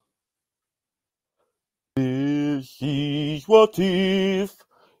This is what if.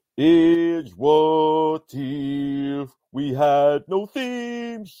 It's what if we had no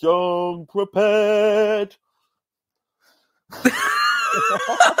theme song prepared.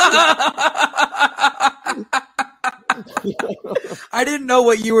 I didn't know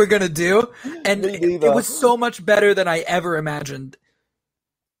what you were going to do, and it was so much better than I ever imagined.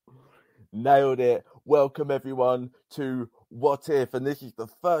 Nailed it. Welcome, everyone, to What If, and this is the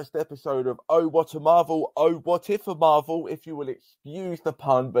first episode of Oh, What a Marvel, Oh, What If a Marvel, if you will excuse the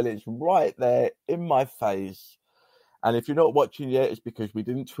pun, but it's right there in my face. And if you're not watching yet, it's because we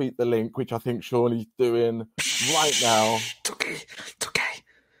didn't tweet the link, which I think Sean is doing right now. It's okay.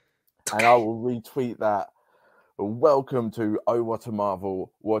 And I will retweet that. Welcome to Oh, What a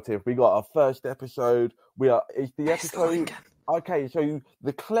Marvel, What If. We got our first episode. It's the episode. Okay, so you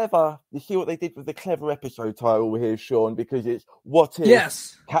see what they did with the clever episode title here, Sean, because it's What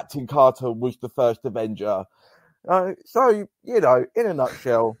If Captain Carter was the first Avenger. So, in a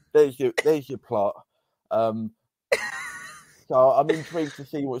nutshell, there's your plot. So I'm intrigued to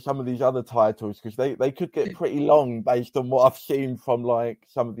see what some of these other titles, because they could get pretty long based on what I've seen from like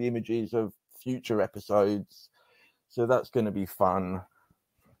some of the images of future episodes. So that's going to be fun.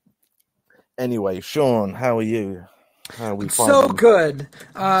 Anyway, Sean, how are you? How are we so good.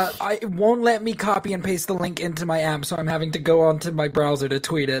 It won't let me copy and paste the link into my app, so I'm having to go onto my browser to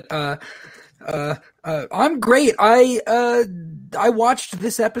tweet it. I'm great. I watched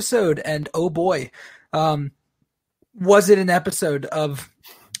this episode, and oh boy, was it an episode of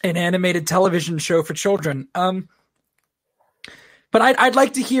an animated television show for children. But I'd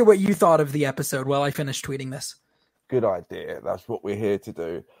like to hear what you thought of the episode while I finish tweeting this. Good idea. That's what we're here to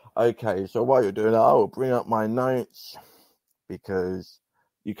do. Okay, so while you're doing that, I will bring up my notes, because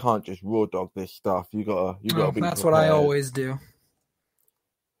you can't just raw dog this stuff. You gotta be That's prepared. what I always do.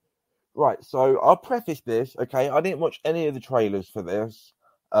 Right, so I'll preface this. Okay, I didn't watch any of the trailers for this.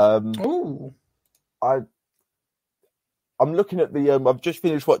 I'm looking at the I've just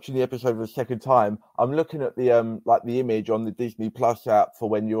finished watching the episode for the second time. I'm looking at the the image on the Disney Plus app for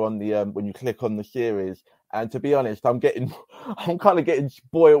when you're on the when you click on the series. And to be honest, I'm kind of getting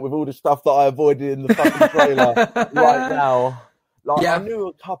spoiled with all the stuff that I avoided in the fucking trailer right now. I knew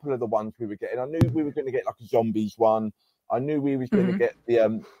a couple of the ones we were getting. I knew we were going to get like a zombies one. I knew we was going to get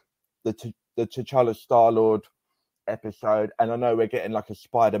the T'Challa Star-Lord episode, and I know we're getting like a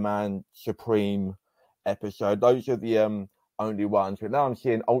Spider-Man Supreme episode. Those are the only ones. But now I'm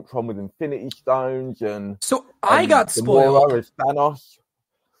seeing Ultron with Infinity Stones, and I got spoiled. As Thanos.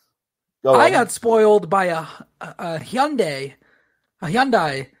 I got spoiled by a Hyundai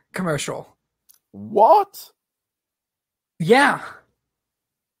commercial. What? Yeah.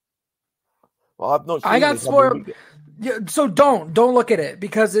 Well, I've not seen I got spoiled. So don't look at it,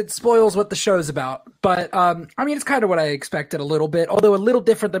 because it spoils what the show's about. But it's kind of what I expected a little bit, although a little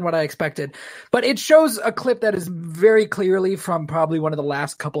different than what I expected. But it shows a clip that is very clearly from probably one of the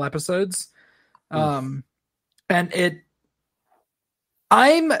last couple episodes. And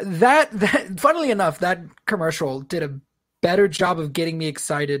funnily enough, that commercial did a better job of getting me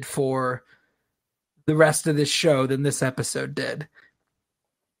excited for the rest of this show than this episode did.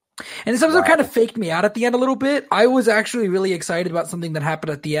 And this episode kind of faked me out at the end a little bit. I was actually really excited about something that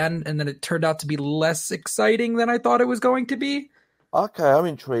happened at the end, and then it turned out to be less exciting than I thought it was going to be. Okay, I'm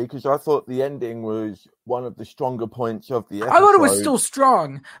intrigued, because I thought the ending was one of the stronger points of the episode. I thought it was still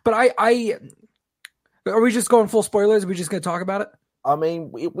strong, but are we just going full spoilers? Are we just going to talk about it? I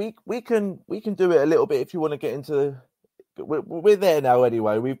mean, we can do it a little bit if you want to get into. We're there now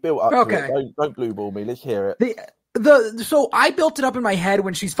anyway. We've built up. Okay. To it. Don't blue ball me. Let's hear it. So I built it up in my head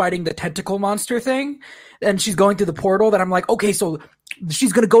when she's fighting the tentacle monster thing, and she's going through the portal. That I'm like, okay, so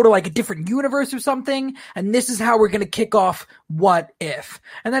she's gonna go to like a different universe or something, and this is how we're gonna kick off What If.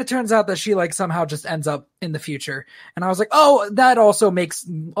 And then it turns out that she like somehow just ends up in the future, and I was like, oh, that also makes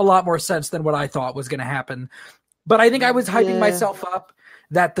a lot more sense than what I thought was gonna happen. But I think I was hyping myself up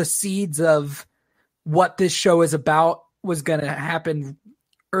that the seeds of what this show is about was going to happen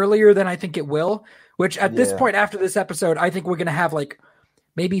earlier than I think it will, which at this point after this episode, I think we're going to have like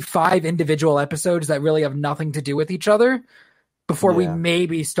maybe 5 individual episodes that really have nothing to do with each other before we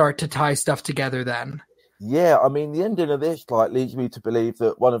maybe start to tie stuff together then. Yeah, I mean, the ending of this leads me to believe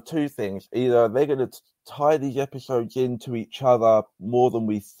that one of two things. Either they're going to tie these episodes into each other more than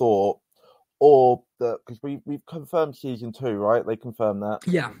we thought, or that, because we've confirmed season 2, right? They confirmed that.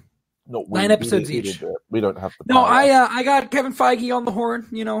 Yeah. Not 9 episodes each. We don't have the. No, I got Kevin Feige on the horn,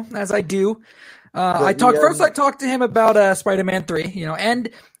 as I do. I talked to him about Spider-Man 3, and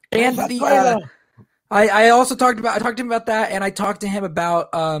the I also talked to him about that, and I talked to him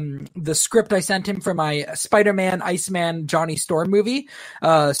about the script I sent him for my Spider-Man, Iceman, Johnny Storm movie.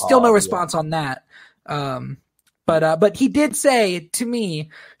 Still no response on that. But he did say to me,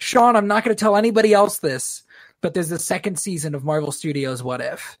 Sean, I'm not going to tell anybody else this, but there's a second season of Marvel Studios What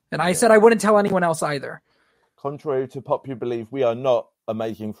If, and I said I wouldn't tell anyone else either. Contrary to popular belief, we are not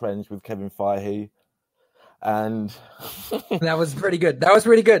amazing friends with Kevin Feige. And that was pretty good. Got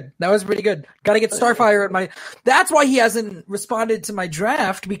to get Starfire in my. That's why he hasn't responded to my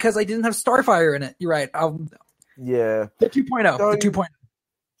draft, because I didn't have Starfire in it. You're right. Yeah. The 2.0. So, the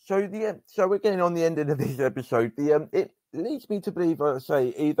 2.0. So we're getting on the end of this episode. It leads me to believe, I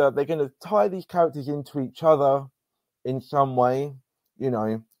say, either they're going to tie these characters into each other in some way,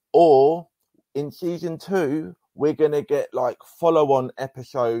 or in season 2. We're going to get like follow-on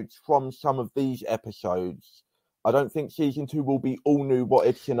episodes from some of these episodes. I don't think season 2 will be all new what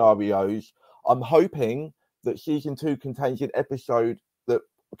if scenarios. I'm hoping that season 2 contains an episode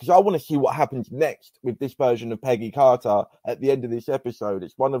because I want to see what happens next with this version of Peggy Carter at the end of this episode.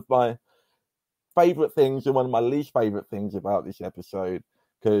 It's one of my favorite things and one of my least favorite things about this episode,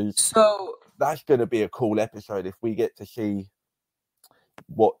 because that's going to be a cool episode if we get to see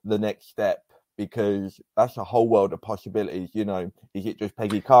what the next step, because that's a whole world of possibilities. Is it just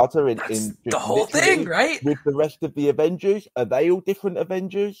Peggy Carter in just the whole thing, right? With the rest of the Avengers? Are they all different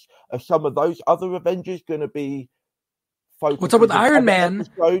Avengers? Are some of those other Avengers going to be focused? What's up with Iron Man?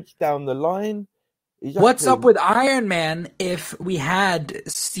 Episodes down the line? Exactly. What's up with Iron Man if we had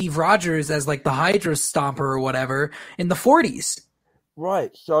Steve Rogers as like the Hydra Stomper or whatever in the 40s?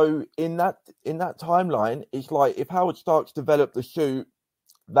 Right. So in that timeline, it's like if Howard Stark's developed the suit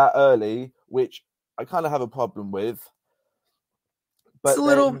that early, which I kind of have a problem with. But it's a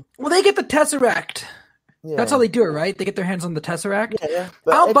little. Well, they get the Tesseract. Yeah. That's how they do it, right? They get their hands on the Tesseract. Yeah,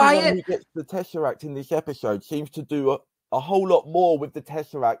 but I'll buy it. Who gets the Tesseract in this episode seems to do a whole lot more with the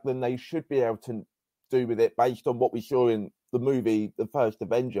Tesseract than they should be able to do with it, based on what we saw in the movie, The First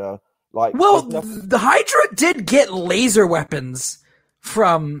Avenger. Like, well, the Hydra did get laser weapons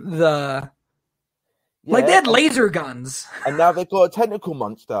from the. Yeah, like they had laser guns, and now they've got a tentacle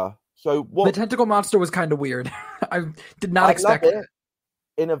monster. So what? The tentacle monster was kind of weird. I did not expect it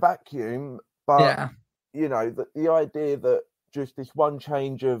in a vacuum, but yeah. The idea that just this one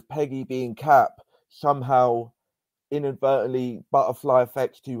change of Peggy being Cap somehow inadvertently butterfly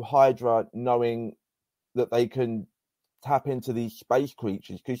effects to Hydra, knowing that they can tap into these space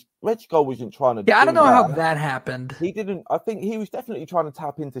creatures, because Red Skull wasn't trying to. Yeah, I don't know how that happened. He didn't. I think he was definitely trying to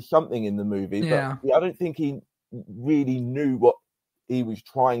tap into something in the movie, yeah. But I don't think he really knew what he was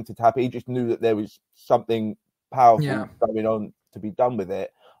trying to tap. He just knew that there was something powerful going on to be done with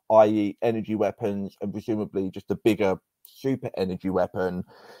it, i.e. energy weapons, and presumably just a bigger super energy weapon.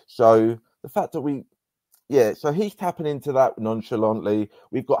 So the fact that so he's tapping into that nonchalantly.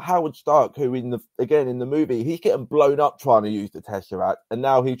 We've got Howard Stark, who in the movie, he's getting blown up trying to use the Tesseract, and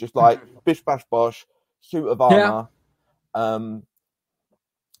now he's just like bish bash bosh, suit of armor. Yeah.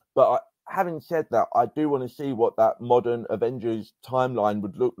 But having said that, I do want to see what that modern Avengers timeline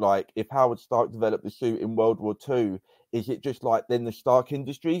would look like if Howard Stark developed the suit in World War II. Is it just like then the Stark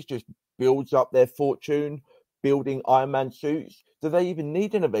Industries just builds up their fortune building Iron Man suits? Do they even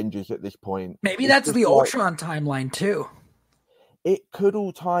need an Avengers at this point? Maybe that's the Ultron timeline too. It could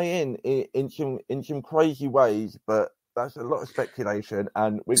all tie in some crazy ways, but that's a lot of speculation,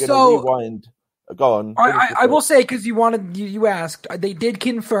 and we're going to rewind. Go on. I will say, because you asked, they did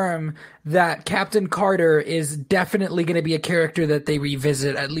confirm that Captain Carter is definitely going to be a character that they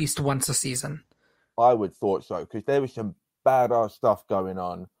revisit at least once a season. I would thought so, because there was some badass stuff going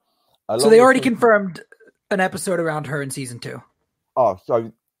on. So they already confirmed an episode around her in season 2. Oh,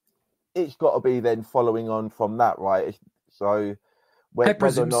 so it's got to be then following on from that, right? So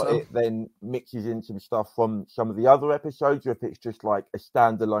whether or not it then mixes in some stuff from some of the other episodes, or if it's just like a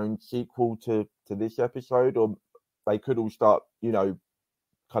standalone sequel to this episode, or they could all start, kind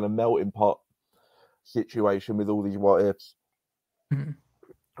of melting pot situation with all these what ifs. Mm-hmm.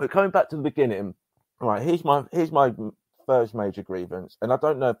 But coming back to the beginning, right? Here's my first major grievance, and I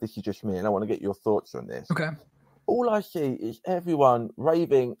don't know if this is just me, and I want to get your thoughts on this. Okay. All I see is everyone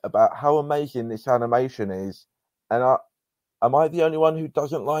raving about how amazing this animation is, and am I the only one who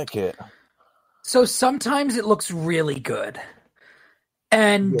doesn't like it? So sometimes it looks really good,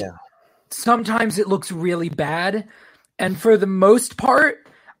 and sometimes it looks really bad. And for the most part,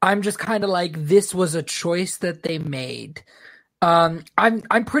 I'm just kind of like, this was a choice that they made. I'm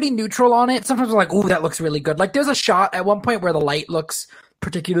pretty neutral on it. Sometimes I'm like, ooh, that looks really good. Like there's a shot at one point where the light looks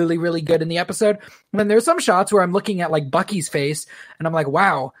particularly really good in the episode. And then there's some shots where I'm looking at like Bucky's face and I'm like,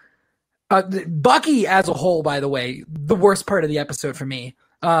 wow, Bucky as a whole, by the way, the worst part of the episode for me.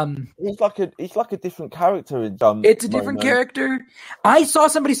 He's like a different character in some. It's a different character. I saw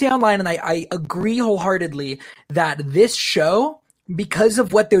somebody say online, and I agree wholeheartedly that this show, because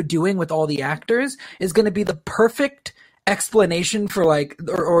of what they're doing with all the actors, is going to be the perfect explanation for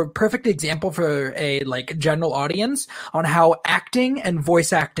or perfect example for a general audience on how acting and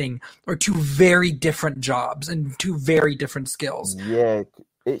voice acting are two very different jobs and two very different skills. Yeah,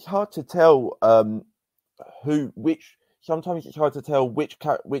 it's hard to tell sometimes it's hard to tell which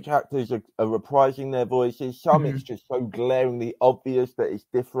actors are reprising their voices. Some it's just so glaringly obvious that it's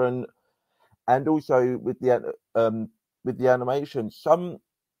different, and also with the animation, some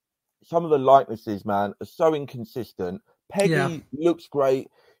of the likenesses, man, are so inconsistent. Peggy looks great.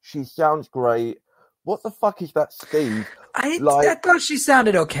 She sounds great. What the fuck is that, Steve? I thought she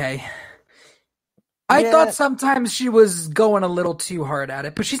sounded okay. I thought sometimes she was going a little too hard at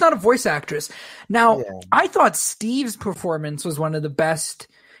it, but she's not a voice actress. Now, I thought Steve's performance was one of the best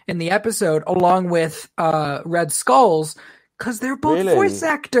in the episode, along with Red Skull's, because they're both voice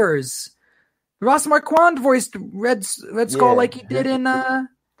actors. Ross Marquand voiced Red Skull like he did in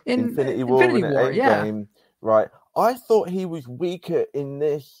Infinity War. Endgame. Right. I thought he was weaker in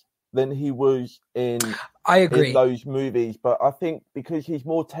this than he was in those movies, but I think because he's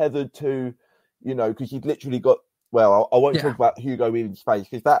more tethered to, because he's literally got. Well, I won't talk about Hugo Weaving's face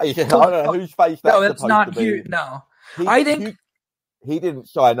because that is I don't know whose face that's supposed to be. Hugo. No, I think he didn't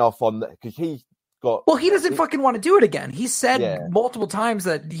sign off on that because he's got. Well, he doesn't fucking want to do it again. He said multiple times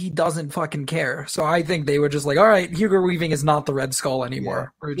that he doesn't fucking care. So I think they were just like, all right, Hugo Weaving is not the Red Skull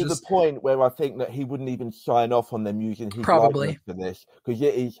anymore. To the point where I think that he wouldn't even sign off on them using his likeness for this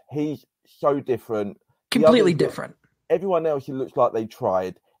because he's so different, completely different. Everyone else, he looks like they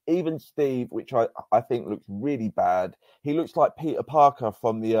tried. Even Steve, which I think looks really bad. He looks like Peter Parker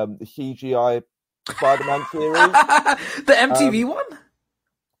from the CGI Spider-Man series, the MTV one.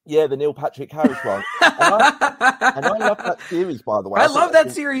 Yeah, the Neil Patrick Harris one. And I love that series, by the way. I love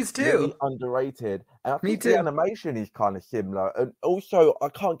that series too. Really underrated. And I think the animation is kind of similar. And also, I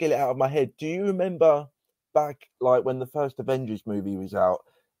can't get it out of my head. Do you remember back, when the first Avengers movie was out?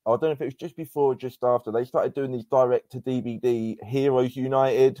 I don't know if it was just before or just after. They started doing these direct-to-DVD Heroes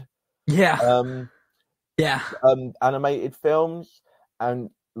United. Animated films. And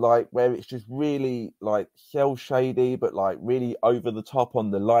where it's just really cell shady, but really over the top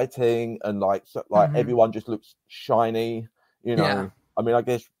on the lighting, and everyone just looks shiny. I mean, I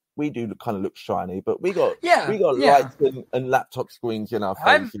guess we do kind of look shiny, but we got lights and laptop screens in our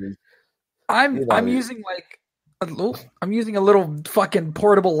faces. I'm using I'm using a little fucking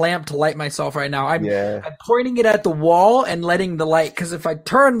portable lamp to light myself right now. I'm pointing it at the wall and letting the light, because if I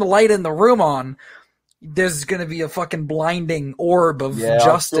turn the light in the room on, there's going to be a fucking blinding orb of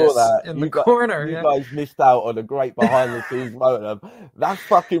justice in the corner. You guys missed out on a great behind-the-scenes moment. That's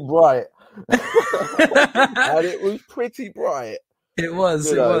fucking bright. And it was pretty bright. It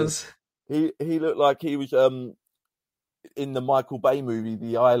was. It was. He looked like he was in the Michael Bay movie,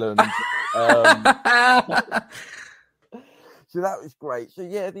 The Island. So that was great. So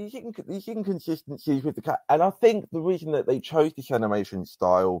these inconsistencies with the cat. And I think the reason that they chose this animation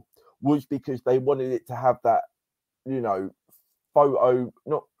style was because they wanted it to have that,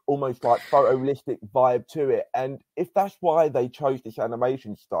 photorealistic vibe to it. And if that's why they chose this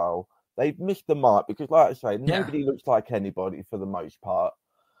animation style, they've missed the mark because, like I say, nobody looks like anybody for the most part.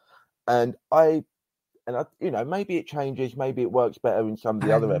 And maybe it changes, maybe it works better in some of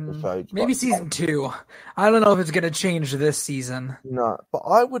the other episodes. Maybe season 2. I don't know if it's going to change this season. No, but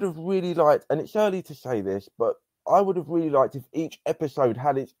I would have really liked, and it's early to say this, but I would have really liked if each episode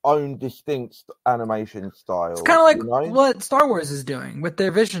had its own distinct animation style. It's kind of like what Star Wars is doing with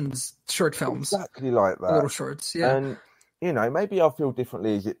their Visions short films. Exactly like that. Little shorts, yeah. And, maybe I'll feel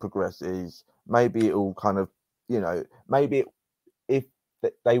differently as it progresses. Maybe it'll kind of, if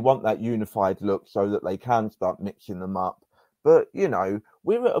they want that unified look so that they can start mixing them up. But,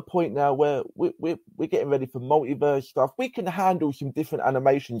 we're at a point now where we're getting ready for multiverse stuff. We can handle some different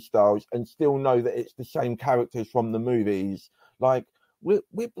animation styles and still know that it's the same characters from the movies. We're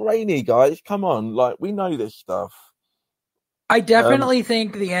brainy, guys. Come on. We know this stuff. I definitely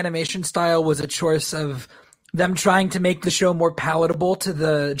think the animation style was a choice of them trying to make the show more palatable to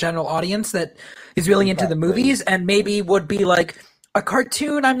the general audience that is really into the movies, and maybe would be a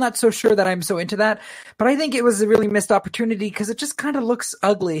cartoon. I'm not so sure that I'm so into that, but I think it was a really missed opportunity because it just kind of looks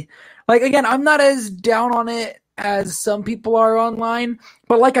ugly. Again, I'm not as down on it as some people are online,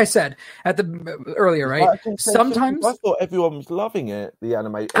 but like I said earlier, right? Sometimes I thought everyone was loving it. The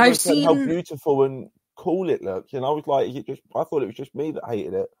animation. I've seen how beautiful and cool it looks, and I was like, I thought it was just me that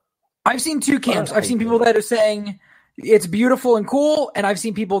hated it. I've seen two camps. I've seen people that are saying it's beautiful and cool, and I've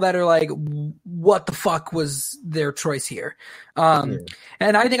seen people that are like, what the fuck was their choice here? And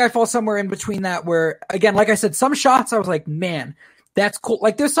I think I fall somewhere in between that, where, again, like I said, some shots I was like, man, that's cool.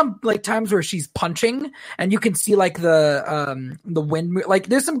 Like there's some like times where she's punching and you can see like the wind, like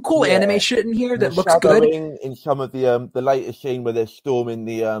there's some cool anime shit in here that looks good. In some of the latest scene where they're storming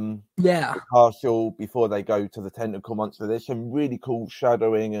the castle before they go to the tentacle monster, there's some really cool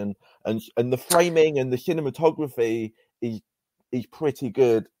shadowing and the framing and the cinematography is pretty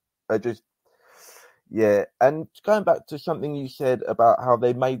good. And going back to something you said about how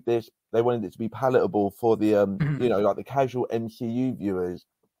they made this, they wanted it to be palatable for the like the casual MCU viewers,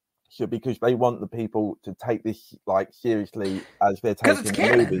 so because they want the people to take this like seriously as they're taking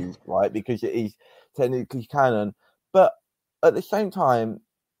the movies, right? Because it is technically canon, but at the same time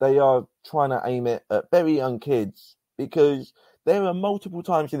they are trying to aim it at very young kids, because there are multiple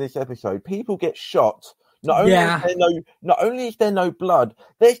times in this episode people get shot. Not only is there no blood,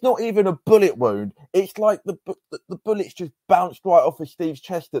 there's not even a bullet wound. It's like the bullets just bounced right off of Steve's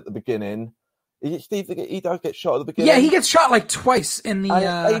chest at the beginning. Is it Steve that he does get shot at the beginning? Yeah, he gets shot like twice in the.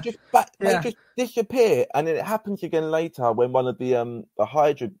 And they just disappear, and then it happens again later when one of the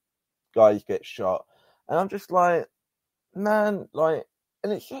Hydra guys gets shot, and I'm just like, man, like,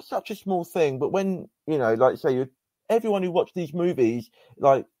 and it's just such a small thing, but when like say everyone who watched these movies,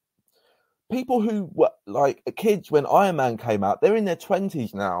 like. People who were like kids when Iron Man came out, they're in their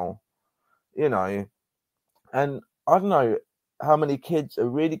 20s now, and I don't know how many kids are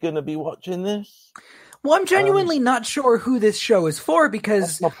really going to be watching this. Well, I'm genuinely not sure who this show is for,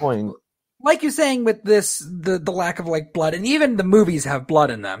 because that's my point. Like you're saying with this, the lack of like blood, and even the movies have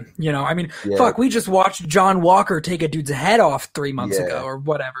blood in them. I mean, fuck, we just watched John Walker take a dude's head off 3 months ago or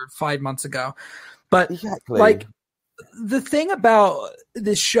whatever, 5 months ago. But like, the thing about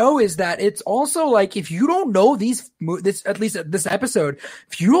this show is that it's also like, if you don't know at least this episode,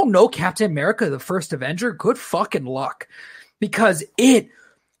 if you don't know Captain America, the First Avenger, good fucking luck, because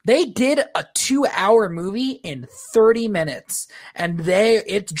they did a 2-hour movie in 30 minutes, and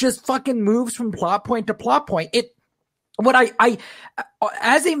it just fucking moves from plot point to plot point. I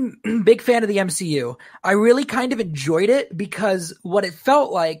as a big fan of the MCU, I really kind of enjoyed it, because what it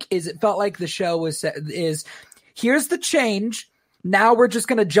felt like the show is here's the change. Now we're just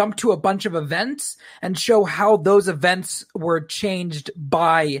going to jump to a bunch of events and show how those events were changed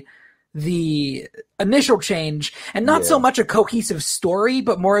by the initial change, and not so much a cohesive story,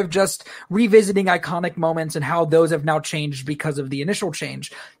 but more of just revisiting iconic moments and how those have now changed because of the initial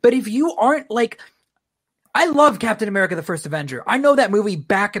change. But if you aren't like, I love Captain America, the First Avenger. I know that movie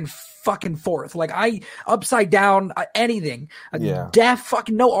back and fucking forth. Like, upside down, anything. Deaf,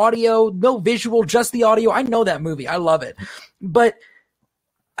 fucking no audio, no visual, just the audio. I know that movie. I love it. But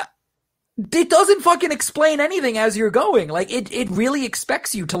it doesn't fucking explain anything as you're going. Like, it really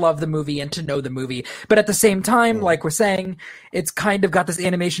expects you to love the movie and to know the movie. But at the same time, like we're saying, it's kind of got this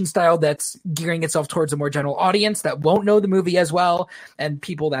animation style that's gearing itself towards a more general audience that won't know the movie as well, and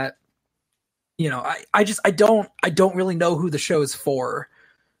people that, I don't really know who the show is for.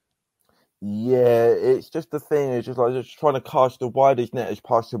 Yeah, it's just the thing. It's just trying to cast the widest net as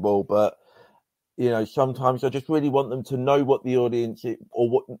possible, but sometimes I just really want them to know what the audience is,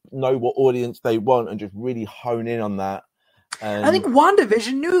 or know what audience they want, and just really hone in on that. And I think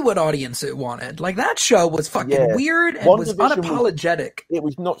WandaVision knew what audience it wanted. Like, that show was fucking weird and was unapologetic. It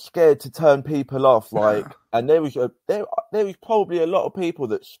was not scared to turn people off. Like, and there was probably a lot of people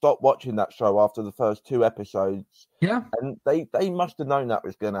that stopped watching that show after the first 2 episodes. Yeah, and they must have known that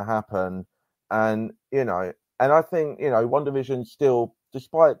was going to happen. And and I think WandaVision still,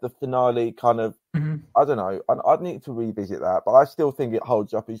 despite the finale, kind of I don't know. I'd need to revisit that, but I still think it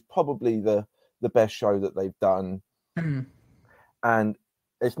holds up. It's probably the best show that they've done. And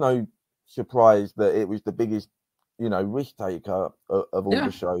it's no surprise that it was the biggest, risk taker of all the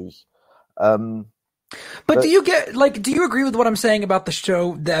shows. But do you agree with what I'm saying about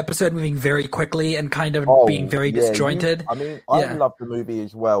the episode moving very quickly and kind of being very disjointed? I love the movie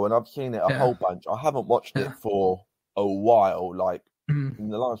as well, and I've seen it a whole bunch. I haven't watched it for a while. Like, in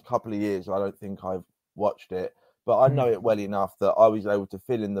the last couple of years, I don't think I've watched it, but I know it well enough that I was able to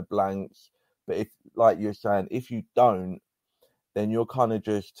fill in the blanks. But if, like you're saying, if you don't, then you're kind of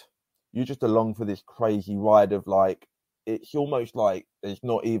you're just along for this crazy ride of, like, it's almost like there's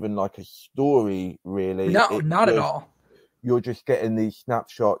not even like a story really. No, not at all. You're just getting these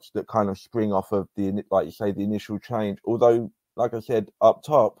snapshots that kind of spring off of like you say, the initial change. Although, like I said up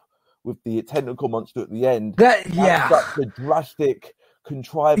top, with the tentacle monster at the end, that's such a drastic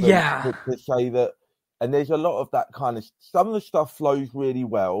contrivance to say that. And there's a lot of that kind of, some of the stuff flows really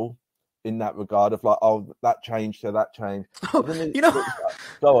well, in that regard of like, oh, that changed, so that changed. Oh, But then you know,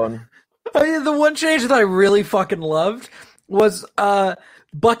 go on. I mean, the one change that I really fucking loved was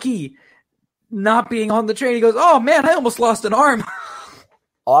Bucky not being on the train. He goes, "Oh man, I almost lost an arm."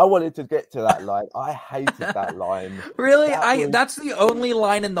 I wanted to get to that line. I hated that line. Really? That's the only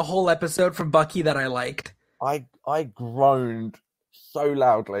line in the whole episode from Bucky that I liked. I groaned so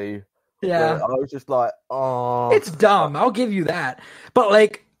loudly. Yeah. I was just like, oh. It's dumb. I'll give you that. But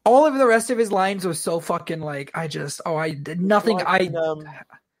like all of the rest of his lines was so fucking like I did nothing. Like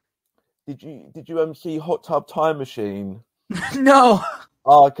did you see Hot Tub Time Machine? No.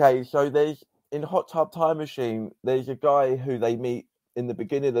 Oh, okay, so in Hot Tub Time Machine, there's a guy who they meet in the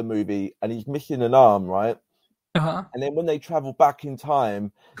beginning of the movie, and he's missing an arm, right? Uh-huh. And then when they travel back in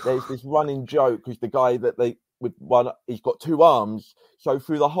time, there's this running joke because the guy he's got two arms. So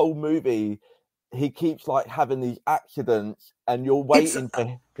through the whole movie, he keeps like having these accidents, and you're waiting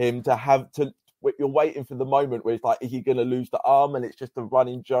for him you're waiting for the moment where it's like, is he going to lose the arm? And it's just a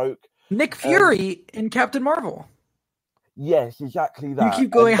running joke. Nick Fury in Captain Marvel. Yes, exactly that. You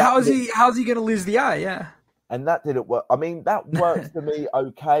keep going, how's he going to lose the eye? Yeah. And that didn't work. I mean, that worked for me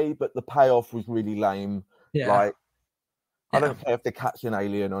okay, but the payoff was really lame. Yeah. Like, I don't care if the cat's an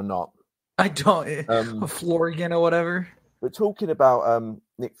alien or not. I don't. A Florian or whatever. But talking about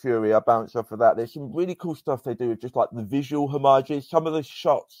Nick Fury, I bounce off of that. There's some really cool stuff they do with just like the visual homages. Some of the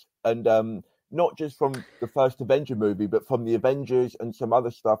shots, and not just from the first Avenger movie, but from the Avengers and some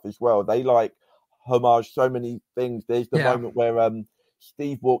other stuff as well. They like homage so many things. There's the moment where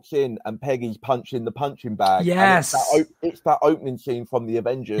Steve walks in and Peggy's punching the punching bag. Yes. It's that opening scene from the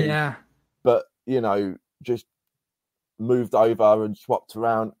Avengers. Yeah. But, just moved over and swapped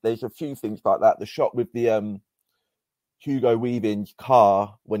around. There's a few things like that. The shot with the Hugo Weaving's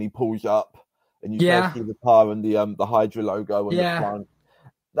car when he pulls up and you can see the car and the Hydra logo on the front.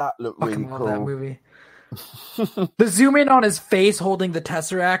 That looked really cool. That movie. The zoom in on his face holding the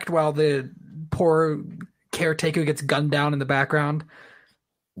Tesseract while the poor caretaker gets gunned down in the background.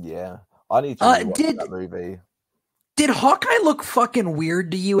 Yeah. I need to watch that movie. Did Hawkeye look fucking weird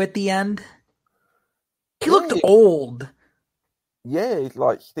to you at the end? He looked old. Yeah, it's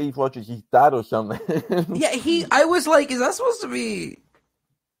like Steve Rogers' dad or something. Yeah, I was like, is that supposed to be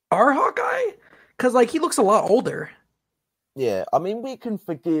our Hawkeye? Because like he looks a lot older. Yeah, I mean, we can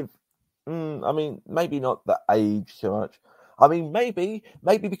forgive. Maybe not the age so much. I mean, maybe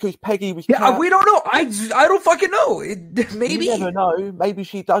because Peggy was. Yeah, we don't know. I don't fucking know. Maybe you never know. Maybe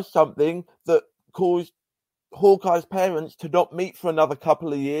she does something that caused Hawkeye's parents to not meet for another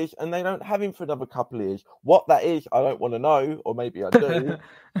couple of years, and they don't have him for another couple of years. What that is, I don't want to know, or maybe I do.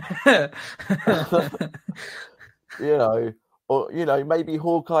 Maybe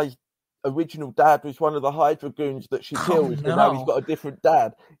Hawkeye's original dad was one of the Hydra goons that she killed, and now he's got a different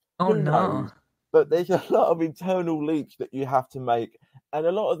dad. Oh no! But there's a lot of internal leaps that you have to make, and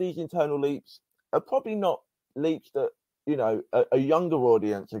a lot of these internal leaps are probably not leaps that a younger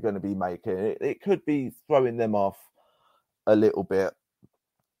audience are going to be making. It could be throwing them off a little bit.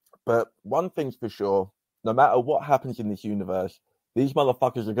 But one thing's for sure, no matter what happens in this universe, these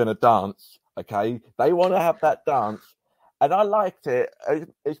motherfuckers are going to dance, okay? They want to have that dance. And I liked it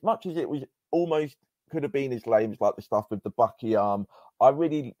as much as it was almost could have been as lame as like the stuff with the Bucky arm. I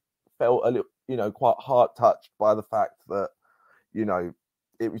really felt a little, quite heart touched by the fact that,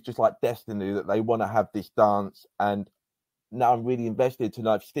 it was just like destiny that they want to have this dance. And now I'm really invested to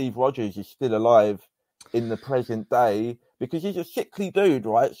know if Steve Rogers is still alive in the present day, because he's a sickly dude,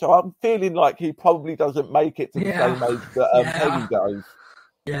 right? So I'm feeling like he probably doesn't make it to the same age that Peggy does.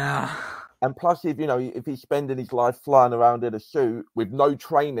 Yeah. And plus, if he's spending his life flying around in a suit with no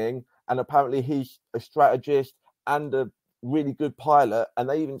training, and apparently he's a strategist and a really good pilot, and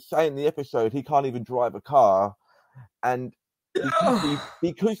they even say in the episode he can't even drive a car, and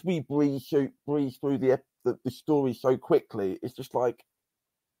because we breeze through the story so quickly, it's just like,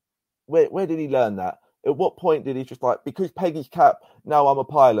 where did he learn that? At what point did he just like, because Peggy's cap, now I'm a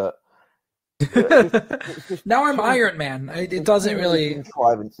pilot. Now I'm Iron Man. It doesn't really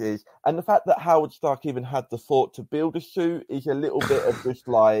contrivances, and the fact that Howard Stark even had the thought to build a suit is a little bit of just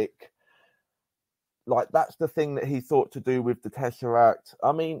like that's the thing that he thought to do with the Tesseract.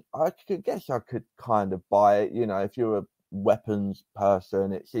 I mean, I guess I could kind of buy it. If you're a weapons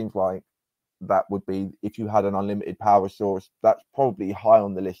person, it seems like that would be, if you had an unlimited power source, that's probably high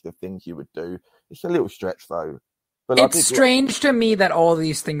on the list of things you would do. It's a little stretch though. But it's strange to me that all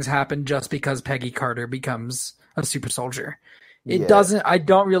these things happen just because Peggy Carter becomes a super soldier. It doesn't. I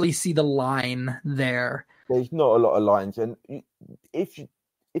don't really see the line there. There's not a lot of lines, and if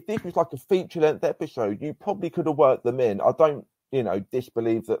this was like a feature-length episode, you probably could have worked them in. I don't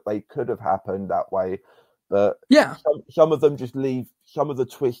disbelieve that they could have happened that way. But Yeah. some of them just leave, some of the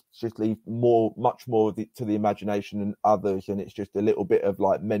twists just leave much more to the imagination than others. And it's just a little bit of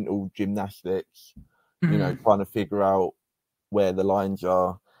like mental gymnastics, trying to figure out where the lines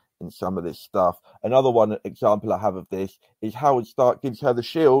are in some of this stuff. Another one example I have of this is Howard Stark gives her the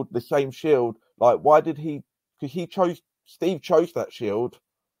shield, the same shield. Like, why did he? Because Steve chose that shield.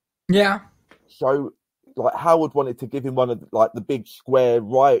 Yeah. So, like, Howard wanted to give him one of the big square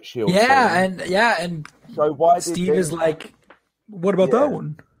riot shields. And so why did Steve is like, what about that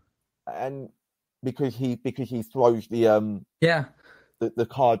one? And because he throws the the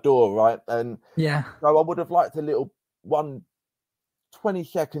car door, right? And so I would have liked a little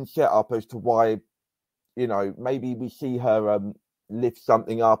 20-second setup as to why, maybe we see her lift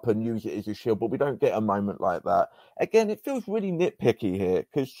something up and use it as a shield, but we don't get a moment like that. Again, it feels really nitpicky here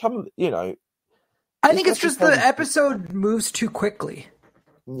because I think it's just the episode moves too quickly.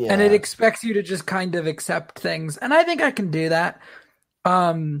 Yeah. And it expects you to just kind of accept things. And I think I can do that.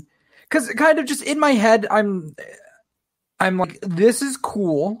 Because kind of just in my head, I'm like, this is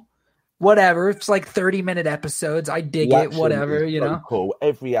cool. Whatever. It's like 30-minute episodes. I dig it. Whatever, Cool.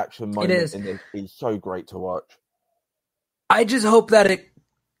 Every action moment in this is so great to watch. I just hope that it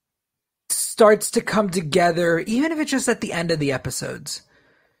starts to come together, even if it's just at the end of the episodes.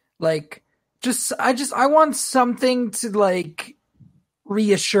 Like, I want something to like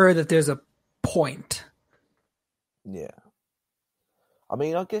reassure that there's a point. Yeah. I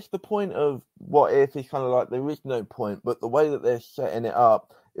mean, I guess the point of What If is kind of like there is no point, but the way that they're setting it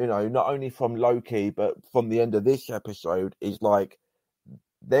up, not only from Loki, but from the end of this episode is like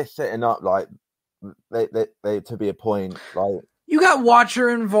they're setting up like they to be a point. Like, you got Watcher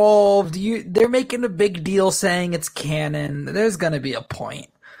involved. They're making a big deal saying it's canon. There's going to be a point.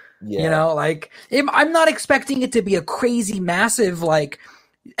 Yeah. I'm not expecting it to be a crazy, massive, like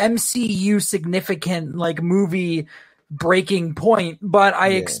MCU significant, like movie breaking point, but I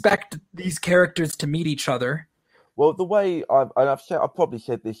expect these characters to meet each other. Well, the way I've probably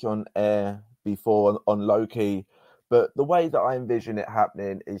said this on air before on Loki, but the way that I envision it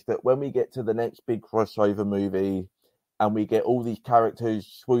happening is that when we get to the next big crossover movie and we get all these characters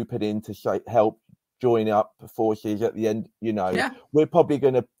swooping in to help join up forces at the end, we're probably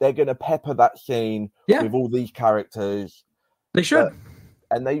they're gonna pepper that scene with all these characters. They should.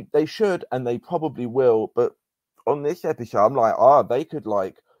 And they should, and they probably will. But on this episode, I'm like, they could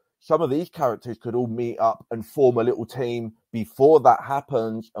some of these characters could all meet up and form a little team before that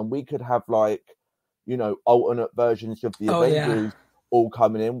happens, and we could have alternate versions of the Avengers all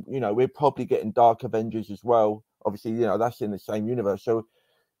coming in. We're probably getting Dark Avengers as well. Obviously, that's in the same universe. So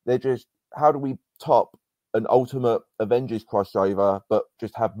they're just, how do we top an Ultimate Avengers crossover, but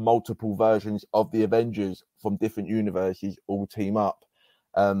just have multiple versions of the Avengers from different universes all team up?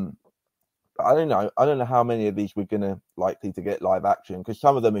 I don't know. I don't know how many of these we're likely to get live action, because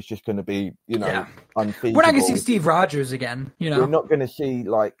some of them is just going to be, unfeasible. We're not going to see Steve Rogers again. We're not going to see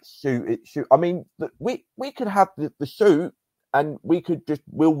suit. I mean, we could have the suit, and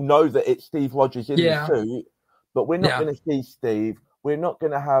we'll know that it's Steve Rogers in the suit, but we're not going to see Steve. We're not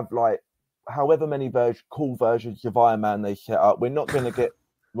going to have however many cool versions of Iron Man they set up. We're not going to get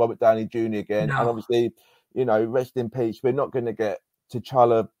Robert Downey Jr. again, and obviously, rest in peace. We're not going to get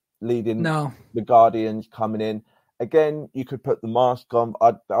T'Challa leading the Guardians coming in. Again, you could put the mask on.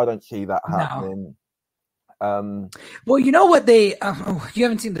 I don't see that happening. Well, you know what you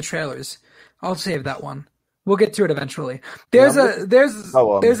haven't seen the trailers. I'll save that one. We'll get to it eventually. There's a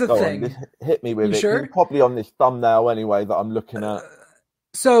thing. Hit me with you it. Sure? It's probably on this thumbnail anyway that I'm looking at.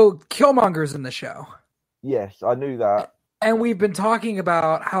 So Killmonger's in the show. Yes, I knew that. And we've been talking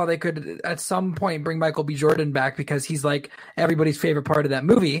about how they could at some point bring Michael B. Jordan back because he's like everybody's favorite part of that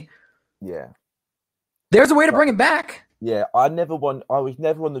movie. Yeah. There's a way to bring him back. Yeah, I was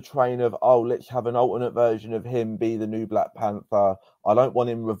never on the train of, let's have an alternate version of him be the new Black Panther. I don't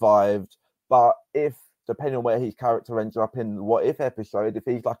want him revived. But depending on where his character ends up in the What If episode, if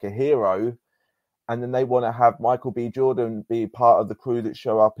he's like a hero, and then they want to have Michael B. Jordan be part of the crew that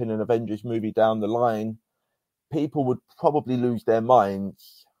show up in an Avengers movie down the line, people would probably lose their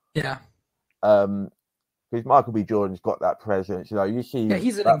minds. Yeah. Because Michael B. Jordan's got that presence. You see... Yeah,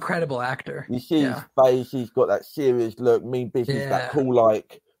 he's an incredible actor. You see his face, he's got that serious look, mean business, that cool,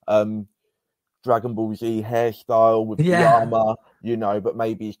 Dragon Ball Z hairstyle with the armor, but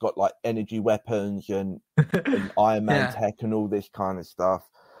maybe he's got, energy weapons and Iron Man tech and all this kind of stuff.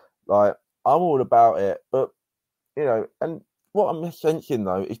 I'm all about it. But, and what I'm sensing,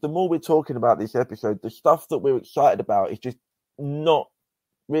 though, is the more we're talking about this episode, the stuff that we're excited about is just not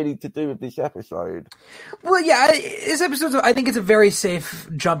really to do with this episode. Well, yeah, this episode, I think it's a very safe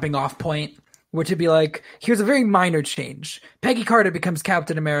jumping off point. Were to be like, here's a very minor change. Peggy Carter becomes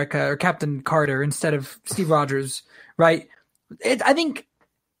Captain America or Captain Carter instead of Steve Rogers, right? I think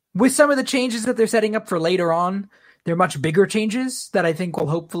with some of the changes that they're setting up for later on, they're much bigger changes that I think will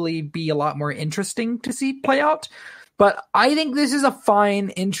hopefully be a lot more interesting to see play out. But I think this is a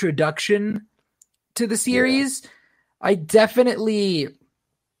fine introduction to the series. Yeah. I definitely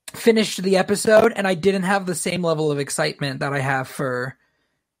finished the episode and I didn't have the same level of excitement that I have for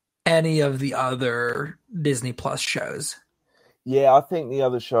any of the other Disney Plus shows. Yeah, I think the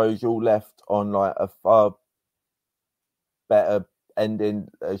other shows all left on like a far better ending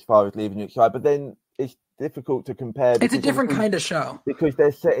as far as leaving you excited, but then it's difficult to compare. It's a different kind of show because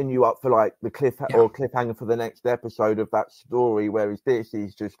they're setting you up for like the cliffhanger for the next episode of that story, whereas this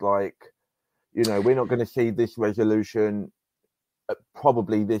is just like, you know, we're not going to see this resolution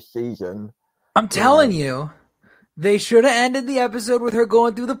probably this season. I'm telling you. They should have ended the episode with her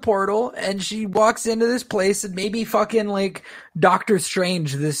going through the portal and she walks into this place and maybe fucking like Doctor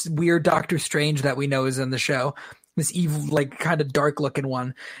Strange, this weird Doctor Strange that we know is in the show, this evil, like kind of dark looking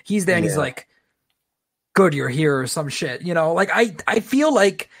one. He's there and he's like, good, you're here or some shit. You know, like I feel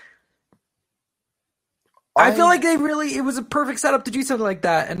like it was a perfect setup to do something like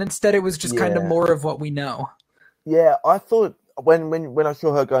that. And instead it was just kind of more of what we know. Yeah, I thought when I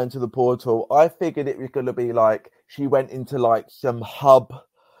saw her go into the portal, I figured it was going to be like she went into like some hub,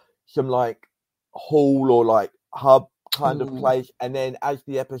 some like hall or like hub kind of place. And then as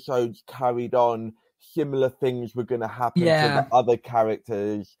the episodes carried on, similar things were going to happen to the other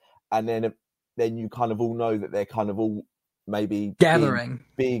characters. And then you kind of all know that they're kind of all maybe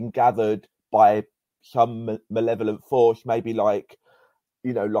being gathered by some malevolent force, maybe like,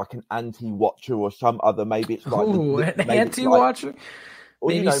 you know, like an anti-watcher or some other, maybe it's like... an anti-watcher?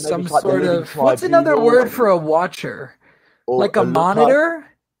 Maybe, you know, some like sort of... What's another word for a watcher? Like a monitor?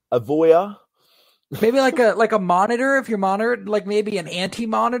 A voyeur? Maybe like a monitor, if you're monitored, like maybe an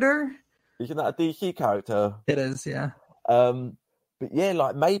anti-monitor? Isn't that a DC character? It is, yeah. But yeah,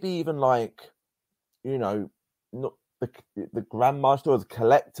 like maybe even like, you know, not the Grandmaster or the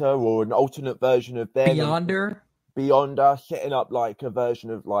Collector or an alternate version of them. Beyonder, setting up like a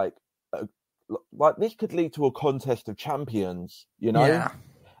version of like this could lead to a contest of champions, you know? Yeah.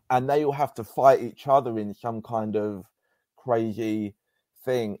 And they all have to fight each other in some kind of crazy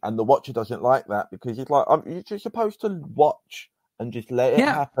thing. And the Watcher doesn't like that because he's like, you're just supposed to watch and just let it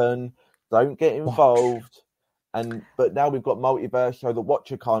happen. Don't get involved. But now we've got multiverse, so the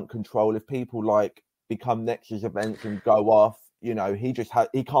Watcher can't control if people like become Nexus events and go off. You know, he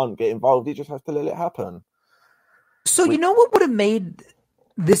can't get involved. He just has to let it happen. So you know what would have made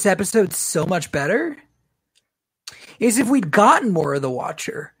this episode so much better? Is if we'd gotten more of the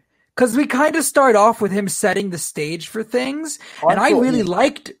Watcher. Because we kind of start off with him setting the stage for things. I really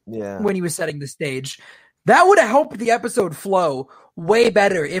liked when he was setting the stage. That would have helped the episode flow way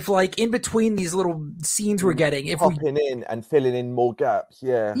better if, like, in between these little scenes we're getting... in and filling in more gaps,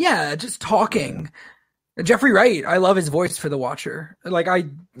 yeah. Yeah, just talking. Yeah. Jeffrey Wright, I love his voice for the Watcher. Like, I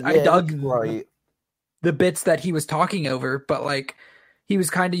dug... Right. The bits that he was talking over, but like he was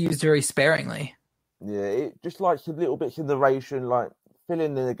kind of used very sparingly. Yeah, it just like some little bits of narration, like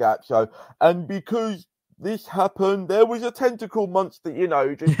filling in the gap. So, and because this happened, there was a tentacle monster, you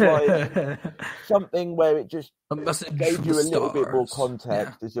know, just like something where it just gave you a little bit more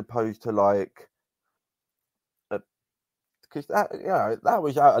context as opposed to like, because that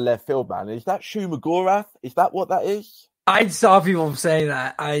was out of left field, man. Is that Shu McGorath? Is that what that is? I saw people saying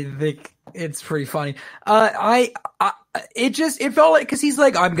that. I think it's pretty funny. It felt like, because he's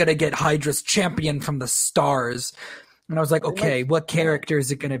like, I'm gonna get Hydra's champion from the stars, and I was like, okay, what character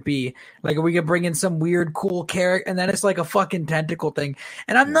is it gonna be? Like, are we gonna bring in some weird, cool character? And then it's like a fucking tentacle thing,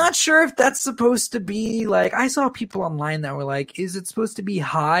 and I'm not sure if that's supposed to be like. I saw people online that were like, is it supposed to be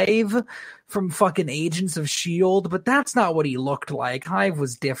Hive from fucking Agents of S.H.I.E.L.D.? But that's not what he looked like. Hive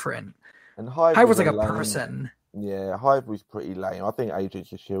was different. And Hive was like a person. Yeah, Hive was pretty lame. I think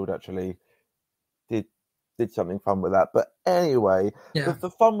Agents of S.H.I.E.L.D. actually did something fun with that. But anyway,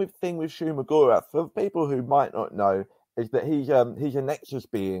 the fun thing with Shu McGorath, for people who might not know, is that he's a Nexus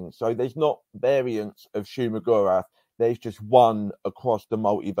being. So there's not variants of Shu McGorath. There's just one across the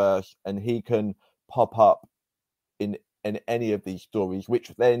multiverse, and he can pop up in any of these stories,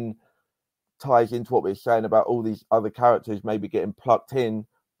 which then ties into what we're saying about all these other characters maybe getting plucked in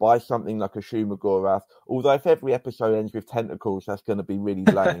by something like a Shu McGorath. Although if every episode ends with tentacles, that's going to be really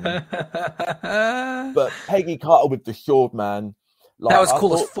lame. But Peggy Carter with the sword, man. Like, that was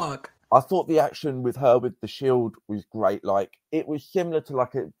cool as fuck. I thought the action with her with the shield was great. Like, it was similar to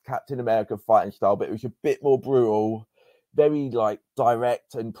like a Captain America fighting style, but it was a bit more brutal, very like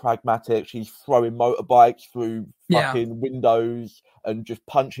direct and pragmatic. She's throwing motorbikes through fucking windows and just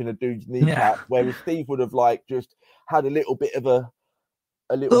punching a dude's kneecap, whereas Steve would have like just had a little bit of a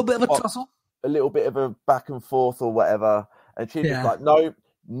little bit of a tussle, a little bit of a back and forth or whatever, and she was like, no,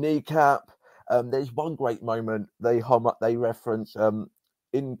 kneecap. There's one great moment they reference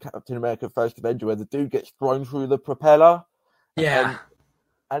in Captain America: First Avenger where the dude gets thrown through the propeller.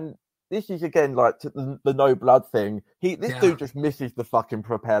 And this is again like the no blood thing. This dude just misses the fucking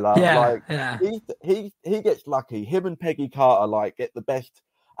propeller. He gets lucky. Him and Peggy Carter like get the best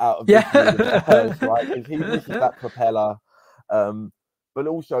out of this universe, right? Because he misses that propeller. But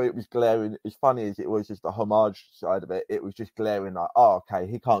also it was glaring. As funny as it was, just the homage side of it, it was just glaring like, oh, okay,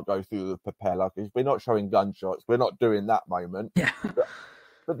 he can't go through the propeller because we're not showing gunshots. We're not doing that moment. Yeah.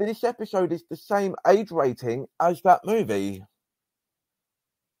 But this episode is the same age rating as that movie.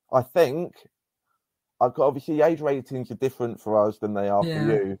 I think. Obviously, age ratings are different for us than they are for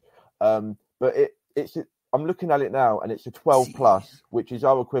you. But it's. I'm looking at it now, and it's a 12 plus, which is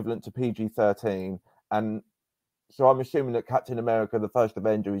our equivalent to PG-13, and so I'm assuming that Captain America: The First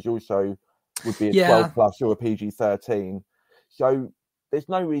Avenger would be a 12 plus or a PG-13. So there's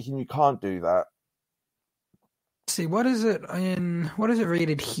no reason you can't do that. See, what is it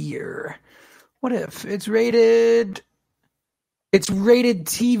rated here? What if it's rated? It's rated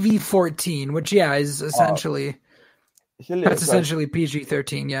TV-14, which is essentially essentially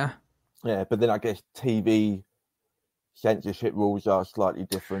PG-13. Yeah, but then I guess TV censorship rules are slightly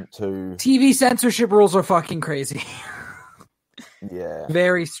different too. TV censorship rules are fucking crazy. Yeah.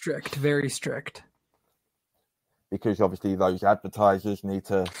 Very strict, very strict. Because obviously those advertisers need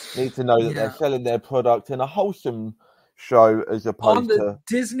to know that they're selling their product in a wholesome show as opposed to... On the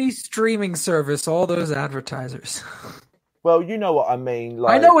Disney streaming service, all those advertisers. Well, you know what I mean.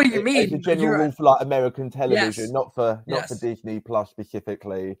 Like, I know what you mean. It's a general rule for like American television, not for Disney Plus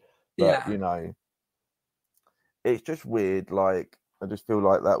specifically. But, you know, it's just weird. Like, I just feel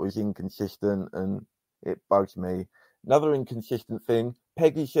like that was inconsistent and it bugs me. Another inconsistent thing,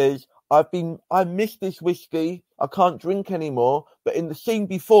 Peggy says, I miss this whiskey. I can't drink anymore. But in the scene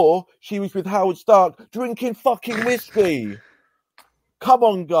before, she was with Howard Stark drinking fucking whiskey. Come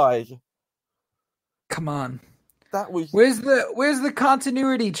on, guys. Come on. That was... Where's the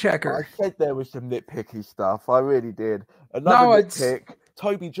continuity checker? I said there was some nitpicky stuff. I really did. Another nitpick.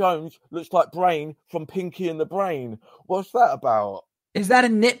 Toby Jones looks like Brain from Pinky and the Brain. What's that about? Is that a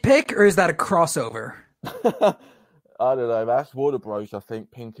nitpick or is that a crossover? I don't know. That's Warner Bros. I think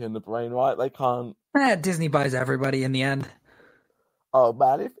Pinky and the Brain, right? They can't. Disney buys everybody in the end. Oh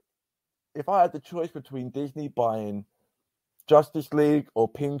man, if I had the choice between Disney buying Justice League or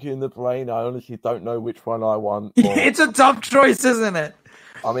Pinky and the Brain, I honestly don't know which one I want. It's a tough choice, isn't it?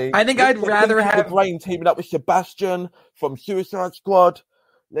 I mean, I think I'd rather have the Brain teaming up with Sebastian from Suicide Squad.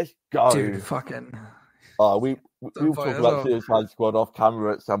 Let's go, dude. Fucking. We'll talk about Suicide Squad off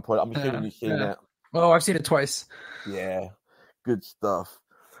camera at some point. I'm assuming you've seen it. Oh, I've seen it twice. Yeah, good stuff.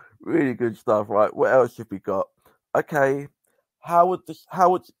 Really good stuff. Right, what else have we got? Okay, Howard.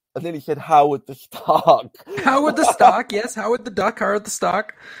 I nearly said Howard the Stark. Howard the Stark, yes. Howard the Duck. Howard the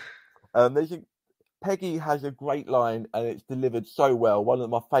Stark. Peggy has a great line, and it's delivered so well. One of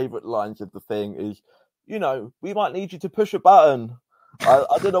my favourite lines of the thing is, you know, we might need you to push a button.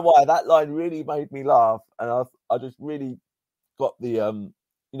 I don't know why that line really made me laugh, and I just really got the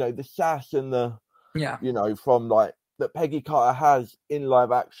the sass and the from like that Peggy Carter has in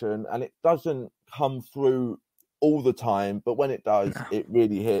live action, and it doesn't come through all the time, but when it does, it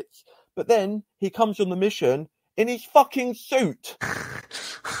really hits. But then he comes on the mission in his fucking suit.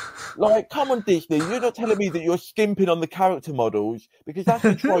 Like, come on, Disney, you're not telling me that you're skimping on the character models, because that's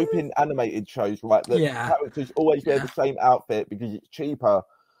a trope in animated shows, right? That characters always wear the same outfit because it's cheaper.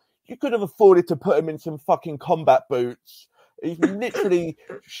 You could have afforded to put him in some fucking combat boots. He's literally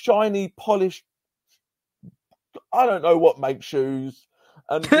shiny, polished, I don't know what makes shoes,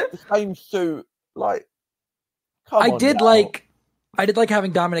 and the same suit. Like, I did like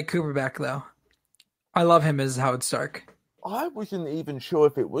having Dominic Cooper back though. I love him as Howard Stark. I wasn't even sure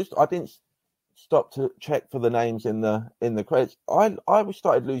if it was. I didn't stop to check for the names in the credits. I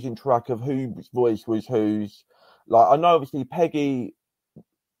started losing track of whose voice was whose. Like, I know obviously Peggy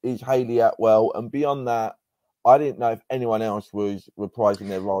is Hayley Atwell, and beyond that, I didn't know if anyone else was reprising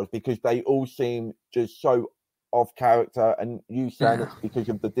their roles, because they all seem just so off character. And you saying it's because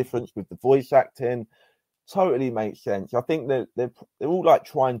of the difference with the voice acting. Totally makes sense. I think that they're all like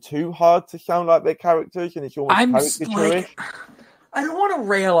trying too hard to sound like their characters, and it's almost caricaturish. I don't want to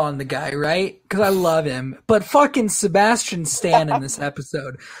rail on the guy, right? Because I love him, but fucking Sebastian Stan in this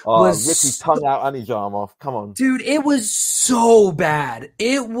episode was rip his tongue out and his arm off. Come on, dude. It was so bad.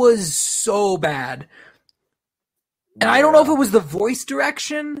 It was so bad, and I don't know if it was the voice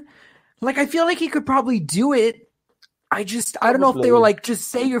direction. Like, I feel like he could probably do it. I don't know if they were like, just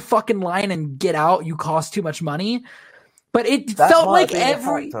say your fucking line and get out. You cost too much money. But it felt like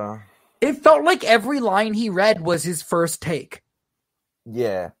every line he read was his first take.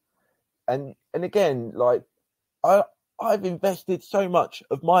 Yeah, and again, like I've invested so much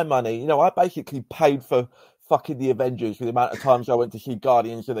of my money. You know, I basically paid for fucking the Avengers with the amount of times I went to see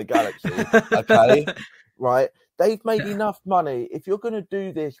Guardians of the Galaxy. Okay, right? They've made enough money. If you're going to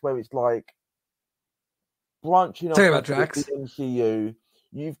do this, where it's like branching off the MCU,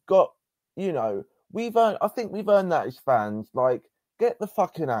 you've got, you know, I think we've earned that as fans. Like, get the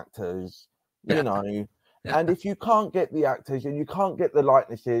fucking actors, you know. Yeah. And if you can't get the actors and you can't get the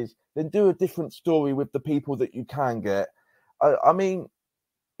likenesses, then do a different story with the people that you can get. I mean,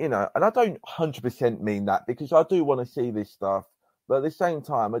 you know, and I don't 100% mean that, because I do want to see this stuff. But at the same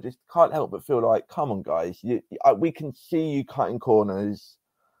time, I just can't help but feel like, come on, guys. We can see you cutting corners,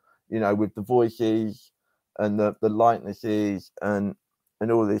 you know, with the voices and the likenesses and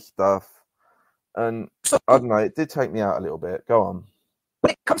all this stuff. And I don't know, it did take me out a little bit. Go on.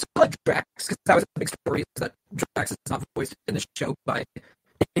 When it comes to like Drax, because that was the big story, is that Drax is not voiced in the show by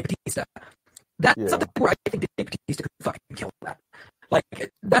Dave Bautista. That's something where I think Dave Bautista could fucking kill that. Like,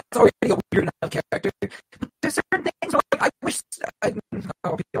 that's already a weird enough character. There's certain things where, like, I wish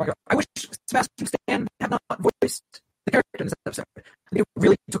Sebastian Stan had not voiced the character in this episode. It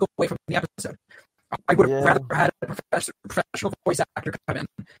really took away from the episode. I would have rather had a professional voice actor come in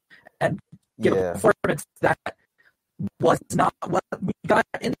and give a performance that was not what we got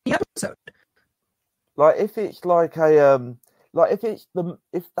in the episode. Like, if it's like a like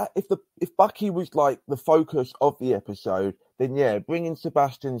if Bucky was like the focus of the episode, then bring in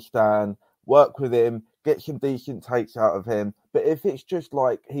Sebastian Stan, work with him, get some decent takes out of him. But if it's just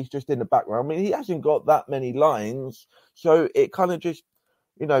like he's just in the background, I mean, he hasn't got that many lines, so it kind of just,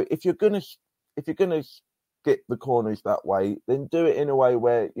 you know, if you're gonna get the corners that way, then do it in a way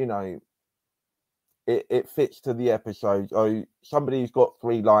where, you know, it fits to the episode. Oh, somebody who's got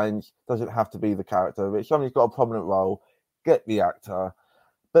 3 lines doesn't have to be the character. But if somebody's got a prominent role, get the actor.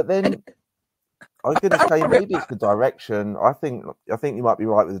 But then I was going to say, maybe it's the direction. I think you might be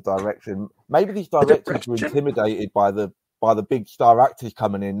right with the direction. Maybe these directors were intimidated by the big star actors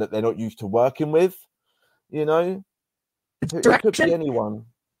coming in that they're not used to working with. You know, it could be anyone.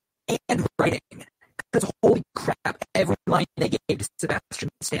 And writing. Because holy crap, every line they gave to Sebastian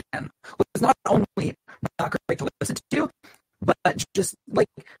Stan was not only not great to listen to, but just like,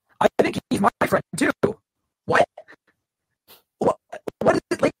 I think he's my friend too. What is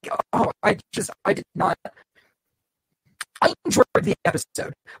it like? Oh, I did not. I enjoyed the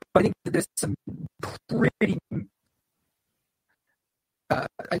episode, but I think that there's some pretty. I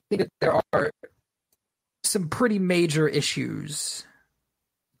think that there are some pretty major issues.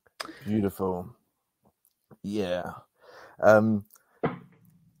 Beautiful. Yeah. I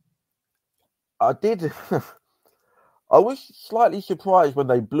did. I was slightly surprised when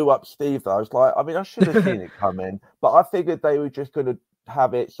they blew up Steve, though. I was like, I mean, I should have seen it coming, but I figured they were just going to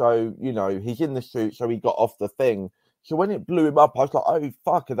have it so, you know, he's in the suit, so he got off the thing. So when it blew him up, I was like, oh,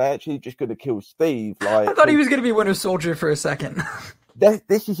 fuck, are they actually just going to kill Steve? Like, I thought he was going to be Winter Soldier for a second.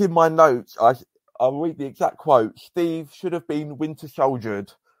 This is in my notes. I'll read the exact quote. Steve should have been Winter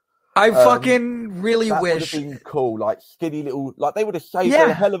Soldiered. I fucking really that wish. That would have been cool. Like, skinny little... Like, they would have saved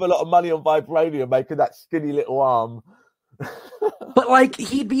a hell of a lot of money on vibranium making that skinny little arm. But, like,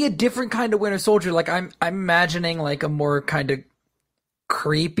 he'd be a different kind of Winter Soldier. Like, I'm imagining, like, a more kind of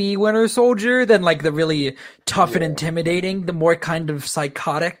creepy Winter Soldier than, like, the really tough and intimidating, the more kind of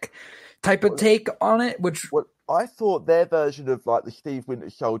psychotic type of take on it, which... Well, I thought their version of, like, the Steve Winter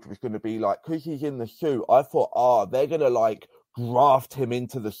Soldier was going to be, like, because he's in the suit, I thought, they're going to, like, graft him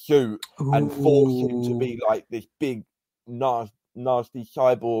into the suit and force him to be, like, this big, nasty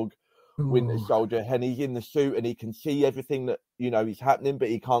cyborg Winter Soldier, and he's in the suit and he can see everything that, you know, is happening, but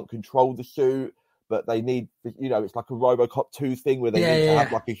he can't control the suit. But they need, you know, it's like a RoboCop 2 thing where they need to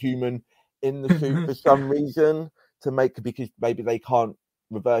have like a human in the suit for some reason to make, because maybe they can't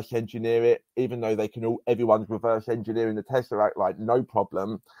reverse engineer it, even though they can everyone's reverse engineering the Tesseract, like, no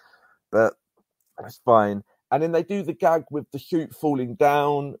problem. But that's fine. And then they do the gag with the suit falling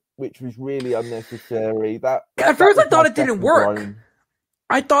down, which was really unnecessary. At first I thought it didn't work.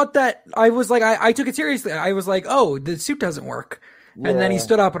 I thought that, I was like, I took it seriously. I was like, oh, the suit doesn't work. And then he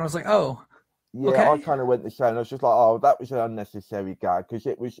stood up and I was like, oh. Yeah, I Okay. kind of went the same. I was just like, oh, that was an unnecessary gag because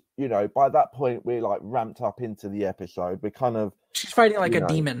it was, by that point we're like ramped up into the episode. We're kind of, She's fighting like you a know,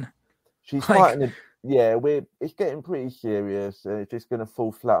 demon. she's Like, fighting. Yeah, it's getting pretty serious, and it's just gonna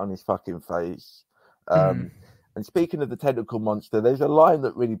fall flat on his fucking face. mm, And speaking of the tentacle monster, there's a line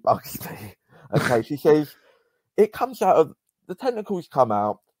that really bugs me. Okay, she says it comes out of the tentacles come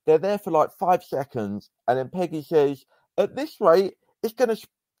out. They're there for like 5 seconds, and then Peggy says, "At this rate, it's gonna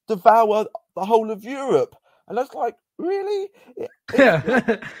devour the whole of Europe." And I was like, really? yeah.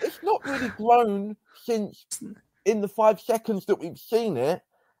 It's not really grown since in the 5 seconds that we've seen it.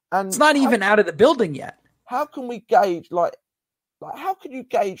 It's And not even out of the building yet. how can we gauge like how can you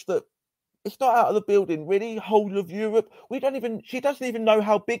gauge that it's not out of the building? Really, whole of Europe? She doesn't even know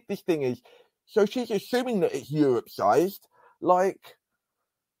how big this thing is, so she's assuming that it's Europe sized. Like,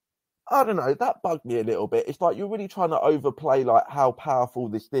 I don't know, that bugged me a little bit. It's like you're really trying to overplay like how powerful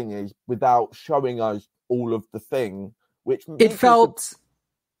this thing is without showing us all of the thing, which It makes felt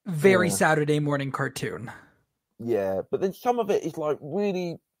very yeah, Saturday morning cartoon. yeah. But then some of it is like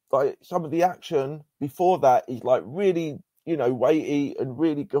really like some of the action before that is like really, weighty and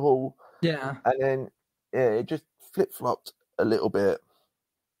really cool. Yeah. And then it just flip flopped a little bit.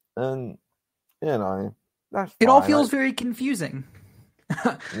 And that's It all fine. feels very confusing.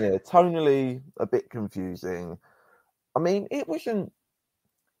 Yeah, tonally a bit confusing. I mean, it wasn't.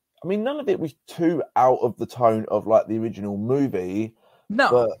 I mean, none of it was too out of the tone of like the original movie,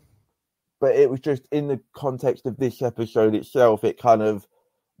 No. but it was just in the context of this episode itself. It kind of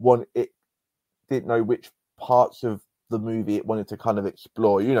it didn't know which parts of the movie it wanted to kind of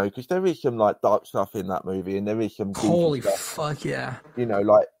explore, because there is some like dark stuff in that movie, and there is some goofy Holy stuff. fuck yeah.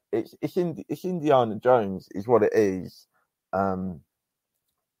 Like it's Indiana Jones is what it is. Mhm.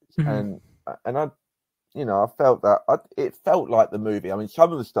 And I felt that it felt like the movie. I mean,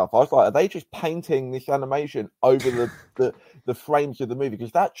 some of the stuff I was like, are they just painting this animation over the frames of the movie?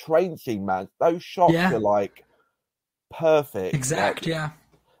 Because that train scene, man, those shots Yeah. are like perfect. Exact. Yeah.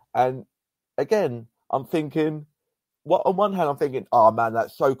 And again, I'm thinking, on one hand, I'm thinking, oh man,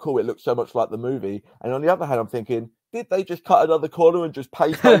 that's so cool. It looks so much like the movie. And on the other hand, I'm thinking, did they just cut another corner and just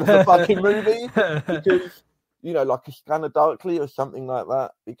paste over the fucking movie? Because, like a Scanner Darkly or something like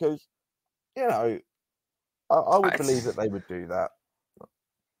that. Because, I would believe that they would do that.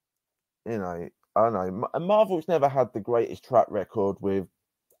 I don't know. Marvel's never had the greatest track record with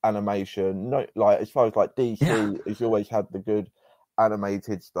animation. No, like as far as like DC has always had the good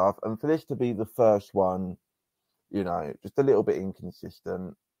animated stuff, and for this to be the first one, just a little bit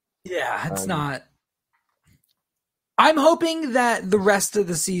inconsistent. Yeah, it's not. I'm hoping that the rest of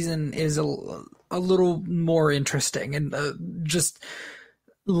the season is a little more interesting and just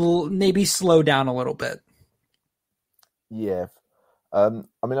maybe slow down a little bit. Yeah. I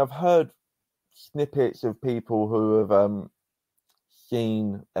mean, I've heard snippets of people who have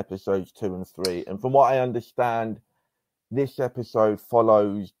seen episodes 2 and 3, and from what I understand, this episode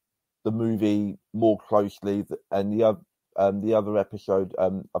follows the movie more closely, and the other episode,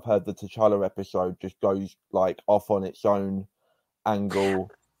 I've heard the T'Challa episode just goes like off on its own angle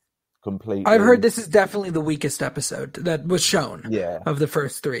completely. I've heard this is definitely the weakest episode that was shown. Yeah. Of the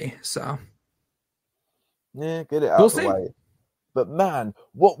first 3, so yeah, get it out of the way. But man,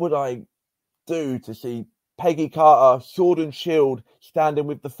 what would I do to see Peggy Carter, sword and shield, standing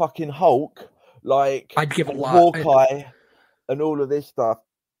with the fucking Hulk, like I'd give a lot. Hawkeye, and all of this stuff.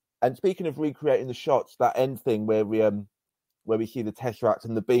 And speaking of recreating the shots, that end thing where we see the Tesseract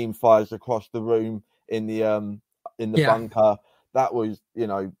and the beam fires across the room in the bunker, that was,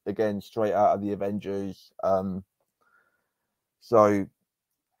 again, straight out of the Avengers. So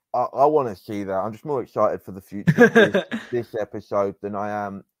I want to see that. I'm just more excited for the future of this episode than I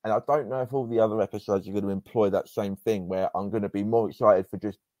am. And I don't know if all the other episodes are going to employ that same thing, where I'm going to be more excited for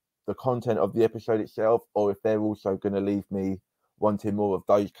just the content of the episode itself, or if they're also going to leave me wanting more of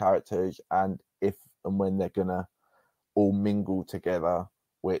those characters, and if and when they're going to all mingle together,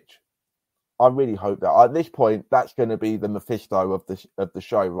 which I really hope that at this point, that's going to be the Mephisto of the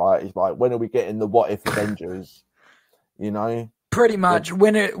show, right? It's like, when are we getting the What If Avengers, Pretty much.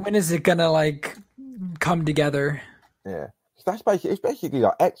 When is it gonna like come together? Yeah, it's basically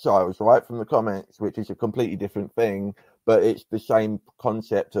like Exiles, right, from the comics, which is a completely different thing, but it's the same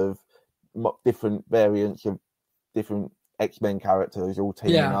concept of different variants of different X-Men characters all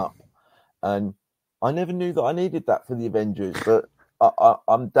teaming up. And I never knew that I needed that for the Avengers, but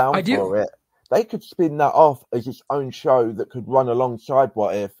I'm down for it. They could spin that off as its own show that could run alongside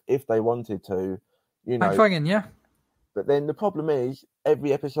What if they wanted to, I'm fucking yeah. But then the problem is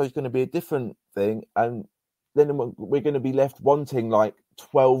every episode is going to be a different thing, and then we're going to be left wanting like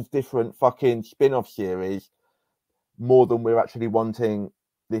 12 different fucking spin-off series more than we're actually wanting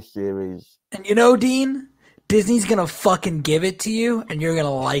this series. And you know, Dean, Disney's gonna fucking give it to you, and you're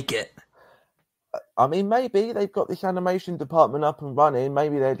gonna like it. I mean, maybe they've got this animation department up and running.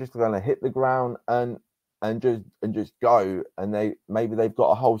 Maybe they're just going to hit the ground and just go. And maybe they've got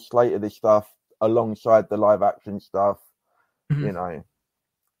a whole slate of this stuff alongside the live action stuff. Mhm. You know,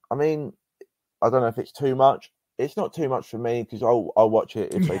 I mean, I don't know if it's too much. It's not too much for me because I'll watch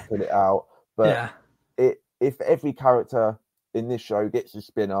it if they put it out. But if every character in this show gets a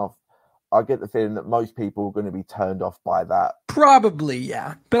spin-off, I get the feeling that most people are going to be turned off by that. Probably,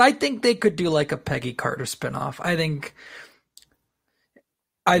 yeah. But I think they could do like a Peggy Carter spinoff. I think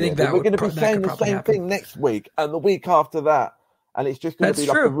that we're going to be saying the same thing next week and the week after that, and it's just going to be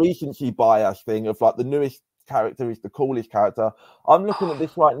like a recency bias thing of like the newest character is the coolest character. I'm looking at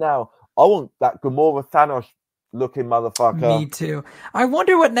this right now. I want that Gamora Thanos looking motherfucker. Me too. I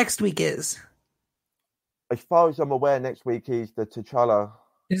wonder what next week is. As far as I'm aware, next week is the T'Challa.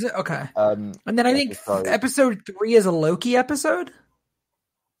 Is it? Okay. And then I think episode 3 is a Loki episode.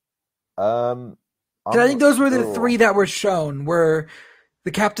 I think those were the 3 that were shown, were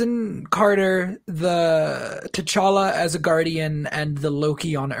the Captain Carter, the T'Challa as a Guardian, and the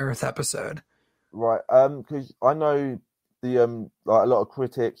Loki on Earth episode. Right. Because I know the like a lot of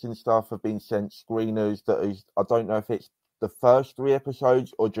critics and stuff have been sent screeners that is, I don't know if it's the first 3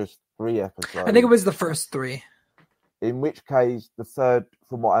 episodes or just 3 episodes. I think it was the first 3. In which case, the third,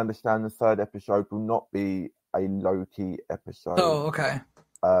 from what I understand, the third episode will not be a Loki episode. Oh, okay.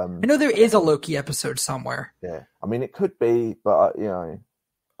 I know there is a Loki episode somewhere. Yeah, I mean, it could be, but you know,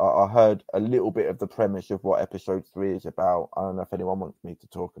 I heard a little bit of the premise of what episode 3 is about. I don't know if anyone wants me to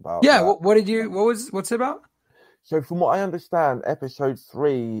talk about. Yeah, what's it about? So, from what I understand, episode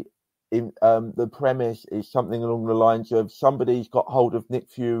 3, the premise is something along the lines of somebody's got hold of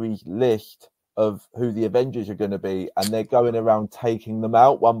Nick Fury's list of who the Avengers are going to be, and they're going around taking them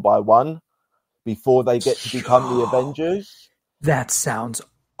out one by one before they get to become the Avengers. That sounds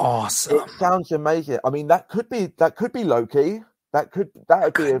awesome. It sounds amazing. I mean, that could be Loki. That'd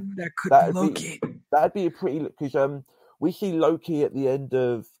be Loki. That'd be a pretty, because we see Loki at the end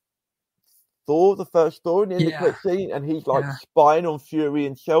of Thor, the first Thor, in the end of the scene, and he's like spying on Fury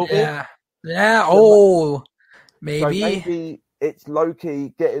and Sylvie. Yeah. Maybe. So maybe it's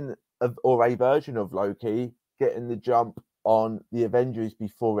Loki getting, or a version of Loki getting the jump on the Avengers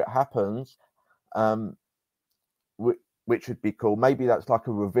before it happens, which would be cool. Maybe that's like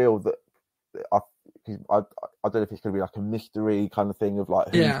a reveal that I don't know if it's going to be like a mystery kind of thing of like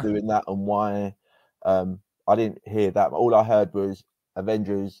who's doing that and why. I didn't hear that. All I heard was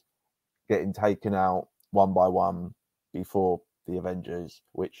Avengers getting taken out one by one before the Avengers,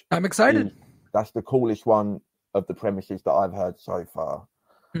 which I'm excited. That's the coolest one of the premises that I've heard so far.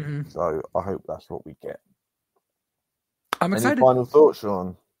 Mm-hmm. So I hope that's what we get. I'm excited. Any final thoughts,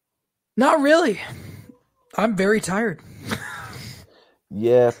 Sean? Not really. I'm very tired.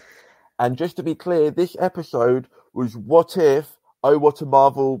 Yeah. And just to be clear, this episode was What If Oh What a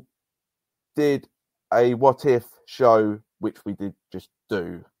Marvel did a What If show, which we did just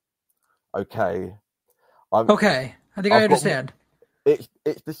do. Okay. Okay. I think I understand. It's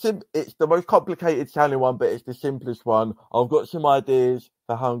the most complicated sounding one, but it's the simplest one. I've got some ideas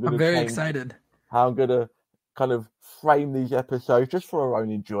for how I'm very excited. How I'm gonna kind of frame these episodes just for our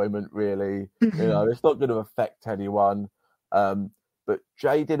own enjoyment, really. You know, it's not going to affect anyone. But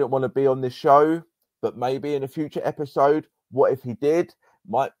Jay didn't want to be on this show, but maybe in a future episode, what if he did?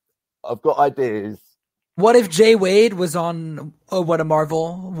 I've got ideas. What if Jay Wade was on What a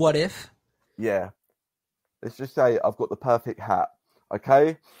Marvel? What if? Yeah. Let's just say I've got the perfect hat.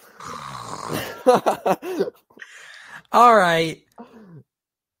 Okay? All right.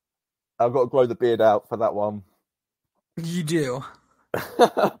 I've got to grow the beard out for that one. You do.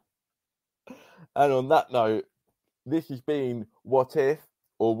 And on that note, this has been What If,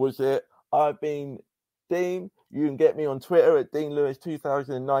 or Was It? I've been Dean. You can get me on Twitter at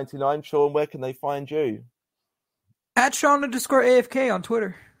DeanLewis2099. Sean, where can they find you? At Sean_AFK on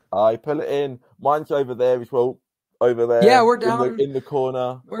Twitter. I put it in. Mine's over there as well. Over there. Yeah, we're down in the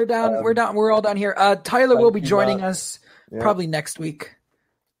corner. We're down. We're all down here. Tyler will be joining us probably next week.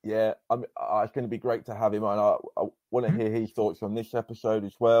 Yeah, it's going to be great to have him on. I want to hear his thoughts on this episode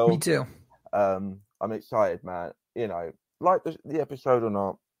as well. Me too. I'm excited, man. You know, like the episode or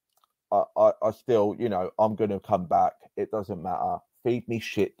not, I still, you know, I'm going to come back. It doesn't matter. Feed me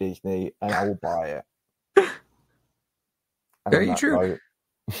shit, Disney, and I will buy it. Very true.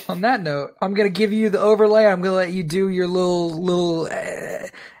 On that note, I'm going to give you the overlay. I'm going to let you do your little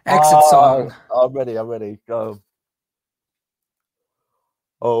exit song. I'm ready. Go.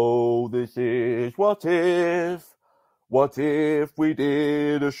 Oh, this is What If. What if we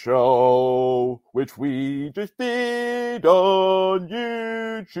did a show, which we just did on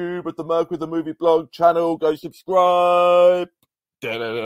YouTube at the Merc with the Movie blog channel. Go subscribe. Da-da-da.